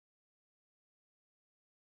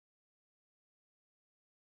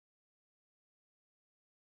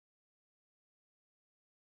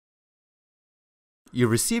You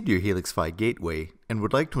received your Helix Fi gateway and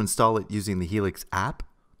would like to install it using the Helix app?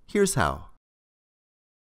 Here's how.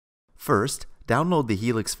 First, download the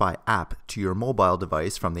Helix Fi app to your mobile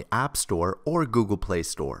device from the App Store or Google Play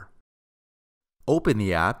Store. Open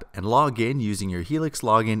the app and log in using your Helix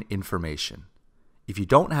login information. If you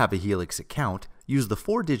don't have a Helix account, use the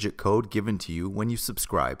 4-digit code given to you when you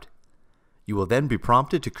subscribed. You will then be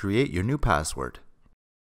prompted to create your new password.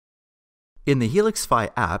 In the Helix Fi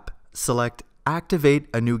app, select Activate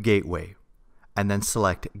a new gateway, and then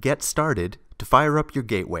select Get Started to fire up your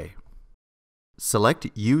gateway. Select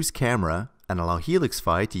Use Camera and allow Helix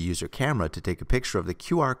Fi to use your camera to take a picture of the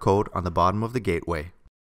QR code on the bottom of the gateway.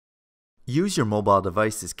 Use your mobile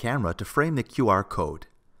device's camera to frame the QR code.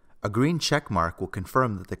 A green check mark will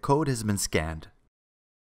confirm that the code has been scanned.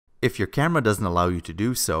 If your camera doesn't allow you to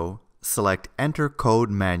do so, select Enter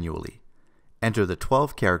Code manually. Enter the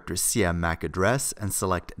 12-character CM MAC address and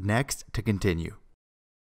select Next to continue.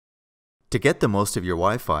 To get the most of your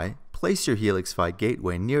Wi-Fi, place your Helix Fi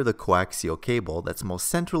gateway near the coaxial cable that's most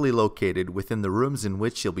centrally located within the rooms in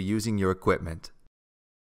which you'll be using your equipment.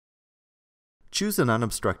 Choose an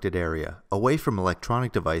unobstructed area, away from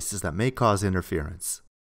electronic devices that may cause interference.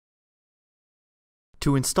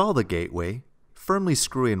 To install the gateway, firmly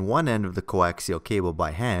screw in one end of the coaxial cable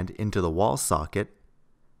by hand into the wall socket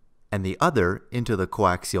and the other into the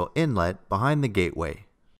coaxial inlet behind the gateway.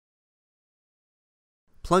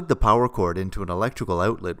 Plug the power cord into an electrical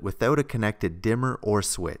outlet without a connected dimmer or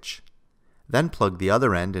switch. Then plug the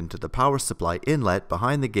other end into the power supply inlet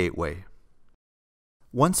behind the gateway.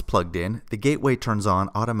 Once plugged in, the gateway turns on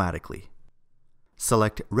automatically.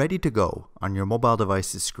 Select Ready to Go on your mobile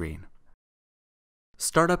device's screen.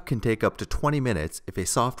 Startup can take up to 20 minutes if a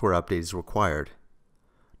software update is required.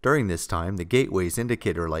 During this time, the gateway's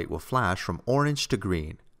indicator light will flash from orange to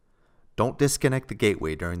green. Don't disconnect the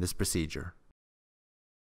gateway during this procedure.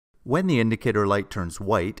 When the indicator light turns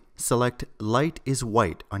white, select Light is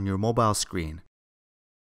White on your mobile screen.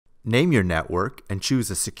 Name your network and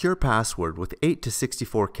choose a secure password with 8 to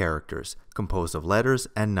 64 characters, composed of letters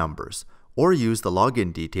and numbers, or use the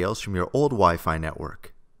login details from your old Wi-Fi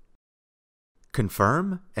network.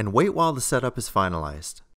 Confirm and wait while the setup is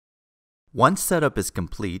finalized. Once setup is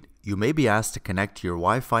complete, you may be asked to connect to your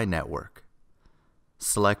Wi-Fi network.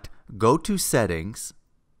 Select Go to Settings,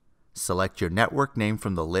 select your network name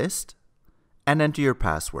from the list, and enter your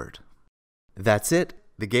password. That's it.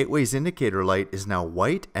 The gateway's indicator light is now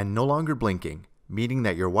white and no longer blinking, meaning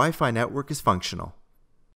that your Wi-Fi network is functional.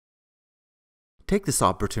 Take this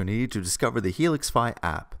opportunity to discover the Helix Fi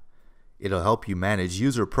app. It'll help you manage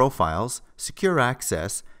user profiles, secure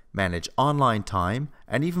access, manage online time,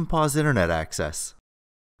 and even pause internet access.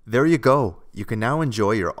 There you go! You can now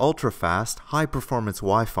enjoy your ultra-fast, high-performance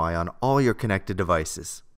Wi-Fi on all your connected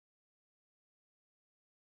devices.